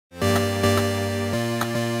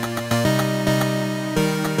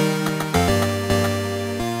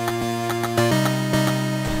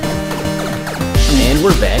And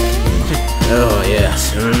we're back. Oh, yes.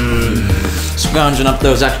 Scrounging up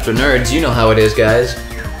those extra nerds. You know how it is, guys.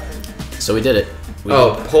 So we did it.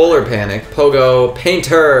 Polar Panic. Pogo.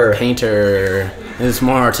 Painter. Painter. It's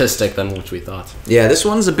more artistic than what we thought. Yeah, this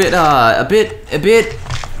one's a bit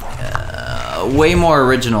way more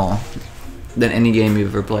original than any game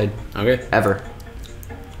you've ever played. Okay. Ever,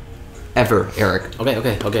 Eric.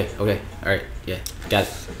 Okay. Alright, yeah. Got it.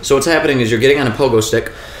 So what's happening is you're getting on a pogo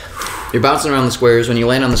stick. You're bouncing around the squares. When you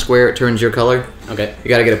land on the square, it turns your color. Okay. You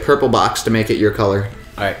gotta get a purple box to make it your color.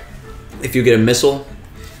 Alright. If you get a missile,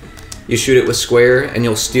 you shoot it with square, and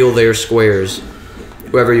you'll steal their squares.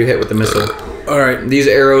 Whoever you hit with the missile. Alright. These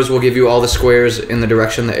arrows will give you all the squares in the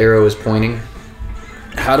direction the arrow is pointing.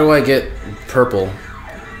 How do I get purple?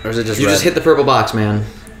 Or is it just You red? just hit the purple box, man.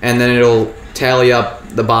 And then it'll tally up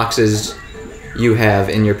the boxes you have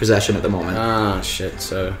in your possession at the moment. Ah, shit,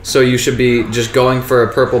 so... So you should be just going for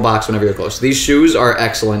a purple box whenever you're close. These shoes are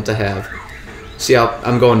excellent to have. See how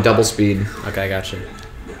I'm going double speed. Okay, I got you.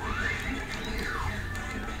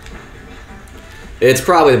 It's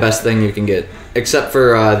probably the best thing you can get. Except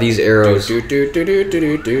for these arrows. Do.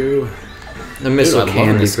 The missile Dude,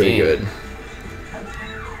 can be this pretty game. good.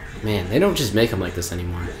 Man, they don't just make them like this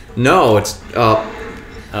anymore. No, it's...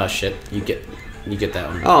 Oh, shit. You get that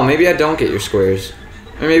one. Oh, maybe I don't get your squares.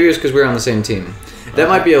 Or maybe it was because we're on the same team. That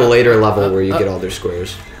might be a later level where you get all their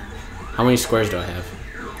squares. How many squares do I have?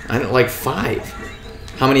 I don't like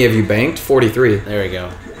 5. How many have you banked? 43. There we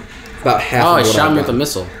go. About half. Oh, of I what shot I've him with a got.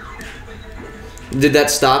 missile. Did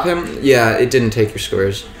that stop him? Yeah, it didn't take your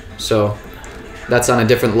squares. So, that's on a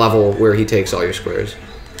different level where he takes all your squares.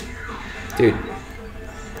 Dude,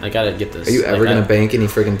 I gotta get this. are you ever gonna bank any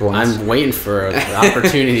friggin' points? I'm waiting for an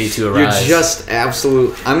opportunity to arise. You're just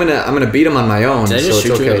absolute. I'm gonna beat him on my own. Did I just so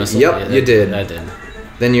shoot it's you with a okay. missile? Yep, Yeah, you did. I did.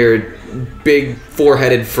 Then your big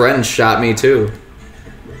four-headed friend shot me too.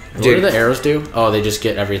 What do the arrows do? Oh, they just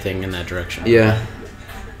get everything in that direction. Yeah.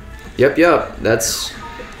 Yep. That's.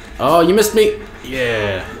 Oh, you missed me.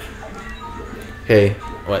 Yeah. Hey,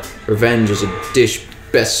 What? revenge is a dish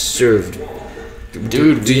best served.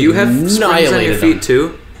 Dude, do you have springs on your annihilated feet them.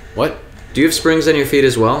 too? What? Do you have springs on your feet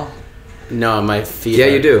as well? No, my feet. Yeah,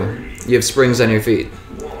 you do. You have springs on your feet.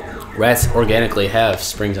 Rats organically have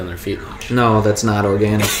springs on their feet. No, that's not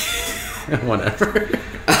organic. Whatever.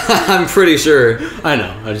 I'm pretty sure. I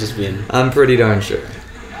know. I was just being. I'm pretty darn sure.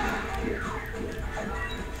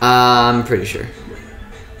 I'm pretty sure.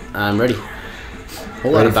 I'm ready.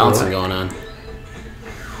 Whole lot Ready of for bouncing what? going on.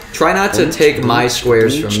 Try not to take my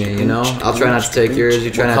squares from me, you know? I'll try not to take yours. You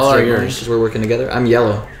try What not color to are take yours yours? because we're working together. I'm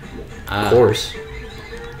yellow. Ah. Of course.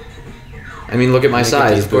 I mean, look at my Let me get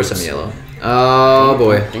size. these Of course boots. I'm yellow. Oh,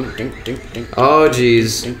 boy. Ding, ding, ding, ding, Oh,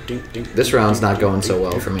 jeez. ding, ding, ding, This round's not going so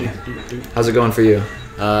well for me. How's it going for you?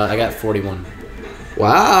 I got 41.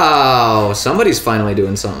 Wow. Somebody's finally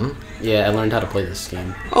doing something. Yeah, I learned how to play this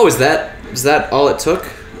game. Oh, is that all it took?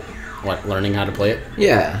 What, learning how to play it?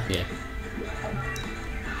 Yeah. Yeah.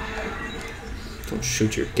 Don't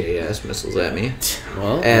shoot your gay ass missiles at me.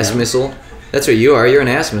 Well, Ass you know. missile. That's what you are. You're an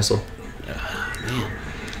ass missile. Man.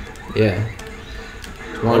 Yeah.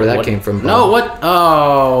 I wonder where that came from. No, bud. what?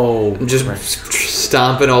 Oh. I'm just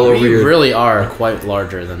stomping all over We your... really are quite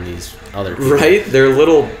larger than these other people. Right? They're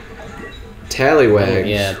little tallywags.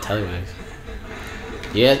 Yeah, tallywags.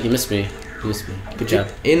 Yeah, you missed me. You missed me. Good job.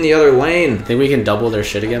 In the other lane. Think we can double their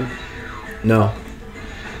shit again? No.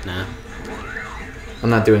 Nah. I'm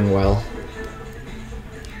not doing well.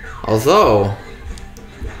 Although,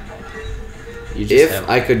 You just if have...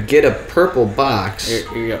 I could get a purple box...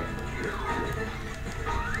 Here you go.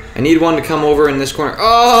 I need one to come over in this corner.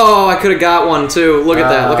 Oh, I could have got one too. Look at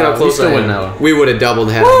that. Look at how we close still I wouldn't am. have. We would have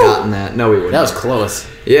doubled had I gotten that. No, we wouldn't. That was close.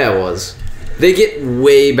 Yeah, it was. They get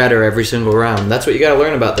way better every single round. That's what you gotta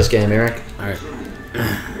learn about this game, Eric. Alright.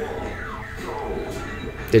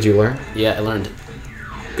 Did you learn? Yeah, I learned.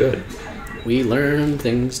 Good. We learn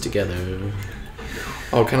things together.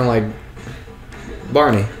 Oh, kind of like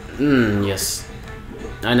Barney. Yes.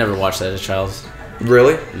 I never watched that as a child.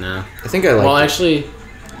 Really? Nah. I think I like Well, it. actually,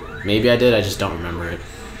 maybe I did. I just don't remember it.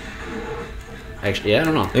 Actually, yeah, I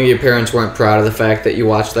don't know. I think your parents weren't proud of the fact that you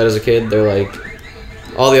watched that as a kid. They're like,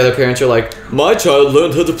 all the other parents are like, my child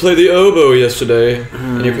learned how to play the oboe yesterday.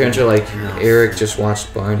 And your parents are like, Eric just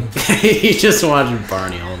watched Barney. He just watched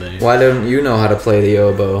Barney all day. Why don't you know how to play the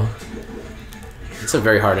oboe? It's a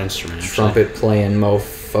very hard instrument. Actually. Trumpet playing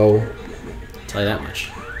mofo. Tell you that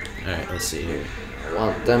much. Alright, let's see here. I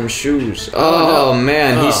want them shoes. Oh, no.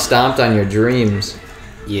 man, Oh. he stomped on your dreams.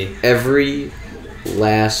 Yeah. Every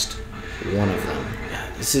last one of them.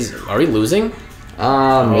 This is... Are we losing?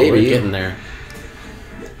 Oh, Maybe. we're getting there.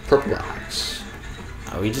 Purple box.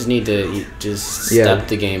 We just need to step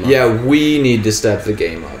the game up. Yeah, we need to step the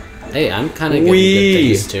game up. Hey, I'm kind of getting good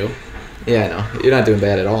things too. Yeah, no, you're not doing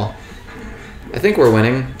bad at all. I think we're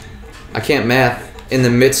winning. I can't math in the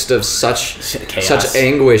midst of such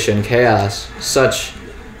anguish and chaos, such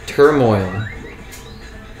turmoil.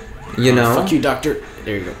 You know? Fuck you, Doctor.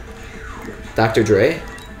 There you go. Dr. Dre?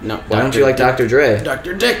 No. Why don't you like Dr. Dre?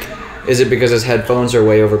 Dr. Dick. Is it because his headphones are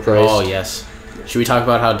way overpriced? Oh yes. Should we talk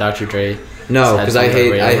about how Dr. Dre? No, because I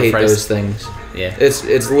hate those things. Yeah.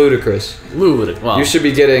 It's ludicrous. Well, you should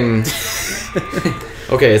be getting.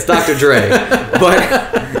 Okay, it's Dr. Dre, but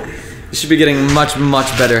you should be getting much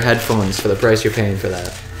better headphones for the price you're paying for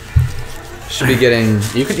that. You should be getting.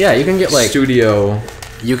 You can get like studio.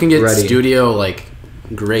 You can get ready. studio like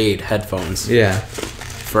grade headphones. Yeah.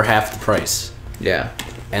 For half the price. Yeah.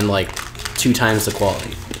 And like 2 times the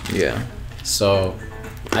quality. Yeah. So,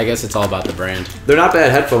 I guess it's all about the brand. They're not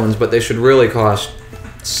bad headphones, but they should really cost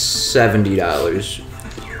 $70.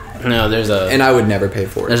 No, and I would never pay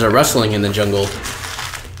for it. There's a wrestling in the jungle,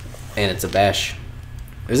 and it's a bash.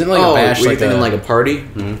 Isn't it like a bash? Were you thinking like a party?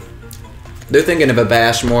 Mm-hmm. They're thinking of a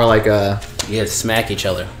bash more like a. You have to smack each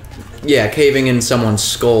other. Yeah, caving in someone's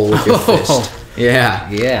skull with your fist. Yeah.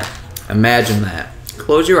 Yeah. Imagine that.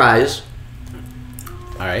 Close your eyes.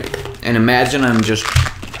 All right. And imagine I'm just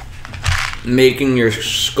making your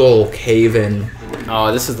skull cave in.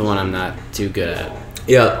 Oh, this is the one I'm not too good at.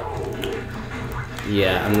 Yeah.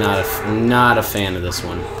 Yeah, I'm not a fan of this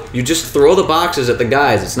one. You just throw the boxes at the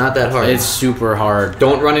guys. It's not that hard. It's super hard.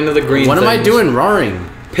 Don't run into the green What things. am I doing roaring?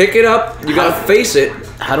 Pick it up. You gotta face it.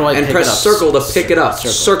 How do I and pick press it up? circle to pick it up.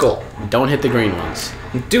 Circle. Don't hit the green ones.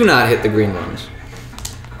 Do not hit the green ones.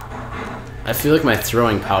 I feel like my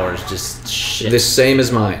throwing power is just shit. The same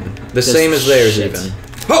as mine. The same as theirs even.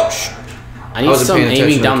 Oh! I need some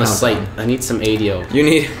aiming down the sight. I need some ADO. You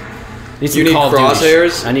need Call of Duty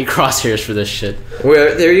crosshairs? I need crosshairs for this shit.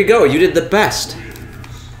 Well, there you go. You did the best.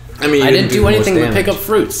 I mean, I didn't do anything but pick up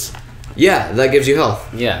fruits. Yeah, that gives you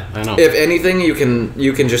health. Yeah, I know. If anything, you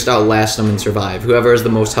can just outlast them and survive. Whoever has the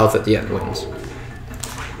most health at the end wins.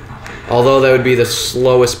 Although that would be the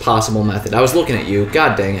slowest possible method. I was looking at you.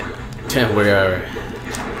 God dang it. Where?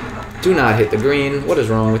 Do not hit the green. What is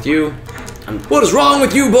wrong with you? What is wrong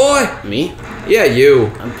with you, boy? Me? Yeah,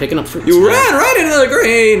 you. I'm picking up fruits. You ran right into the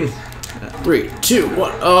green. 3, 2,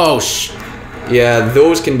 1. Oh, Yeah,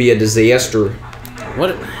 those can be a disaster.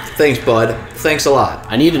 What? Thanks, bud. Thanks a lot.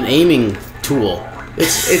 I need an aiming tool.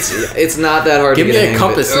 It's not that hard give to me get a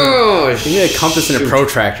compass. Give me a compass and a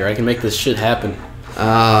protractor. I can make this shit happen.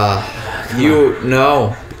 No.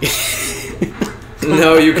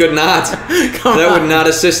 No, you could not. That would not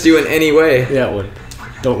assist you in any way. Yeah, it would.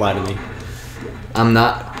 Don't lie to me. I'm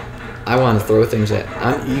not. I want to throw things at.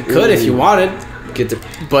 You could if you wanted.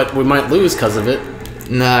 But we might lose because of it.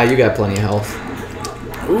 Nah, you got plenty of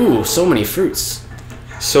health. Ooh, so many fruits.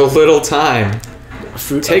 So little time.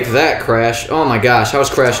 Take that, Crash. Oh my gosh, how is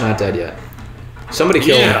Crash not dead yet? Somebody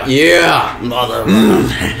killed him. Yeah. Mother.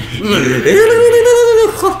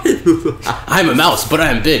 I'm a mouse, but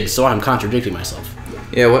I'm big, so I'm contradicting myself.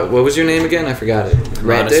 Yeah, what was your name again? I forgot it.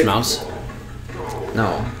 Rat Modest Dick? Mouse?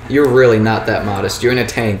 No, you're really not that modest. You're in a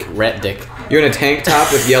tank. Rat Dick. You're in a tank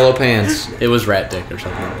top with yellow pants. It was Rat Dick or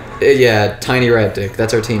something. Yeah, Tiny Rat Dick.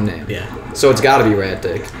 That's our team name. Yeah. So it's gotta be Rat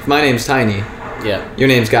Dick. If my name's Tiny. Yeah. Your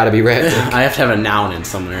name's gotta be Rat Dick. I have to have a noun in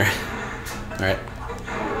somewhere. Alright.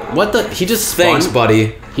 What the? He just spun? Thanks,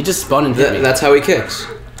 buddy. He just spun and hit me. That's how he kicks.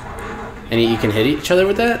 And you can hit each other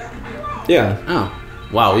with that? Yeah. Oh.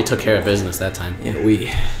 Wow, we took care of business that time. Yeah, we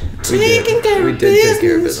did take care of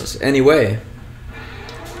business. Anyway.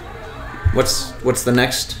 What's the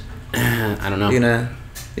next? I don't know.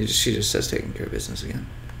 She just says taking care of business again.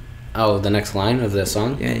 Oh, the next line of the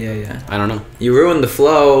song? Yeah. I don't know. You ruined the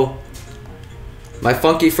flow. My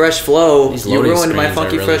funky fresh flow. You ruined my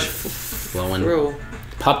funky fresh flowing. flow.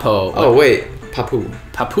 Papo. Oh wait, Papu.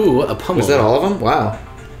 Papu, a pummel. Was that all of them? Wow.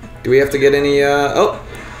 Do we have to get any? Oh,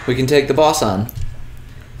 we can take the boss on.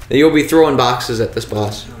 You'll be throwing boxes at this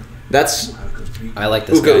boss. That's. I like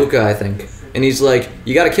this Uka guy. Uka, I think. And he's like,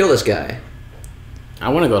 you gotta kill this guy. I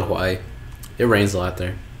want to go to Hawaii. It rains a lot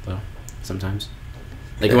there, though. Sometimes.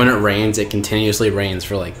 Like when it rains, it continuously rains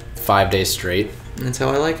for like 5 days straight. That's how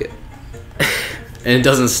I like it. And it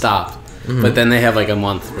doesn't stop. Mm-hmm. But then they have like a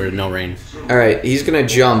month where no rain. Alright, he's gonna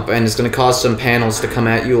jump and it's gonna cause some panels to come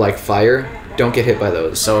at you like fire. Don't get hit by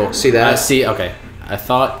those. So see that? Okay. I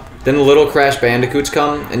thought. Then the little Crash Bandicoots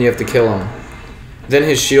come and you have to kill him. Then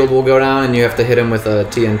his shield will go down and you have to hit him with a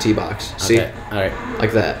TNT box. See? Okay. Alright.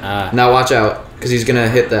 Like that. Now watch out, because he's gonna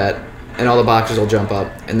hit that and all the boxes will jump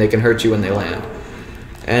up and they can hurt you when they land.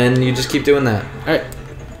 And you just keep doing that. Alright.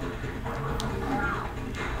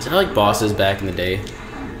 I like bosses back in the day.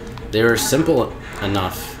 They were simple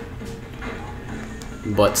enough,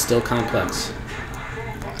 but still complex.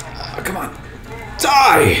 Come on.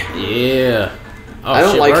 Die! Yeah. Oh, I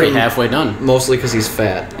don't shit, like we're already him halfway done. Mostly because he's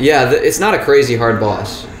fat. Yeah, it's not a crazy hard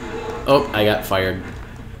boss. Oh, I got fired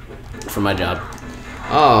from my job.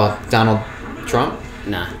 Oh, Donald Trump?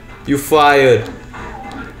 Nah. You fired.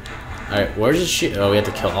 Alright, where's the shit? Oh, we have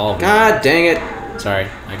to kill all of them. God dang it. Sorry,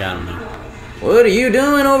 I got him now. What are you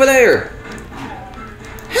doing over there?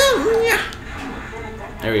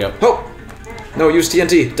 There we go. Oh! No, use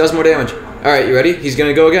TNT. Does more damage. Alright, you ready? He's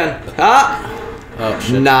gonna go again. Ha! Oh,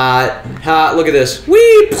 shit. Not. Ha, look at this.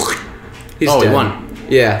 Whee! He's Oh, dead. he won.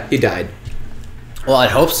 Yeah, he died. Well, I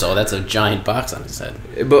hope so. That's a giant box on his head.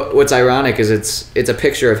 But what's ironic is it's a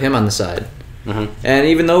picture of him on the side. Mm-hmm. And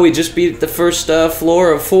even though we just beat the first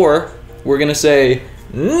floor of 4, we're gonna say,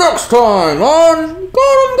 next time on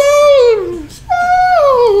GotEmGames!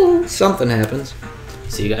 Something happens.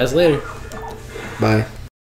 See you guys later. Bye.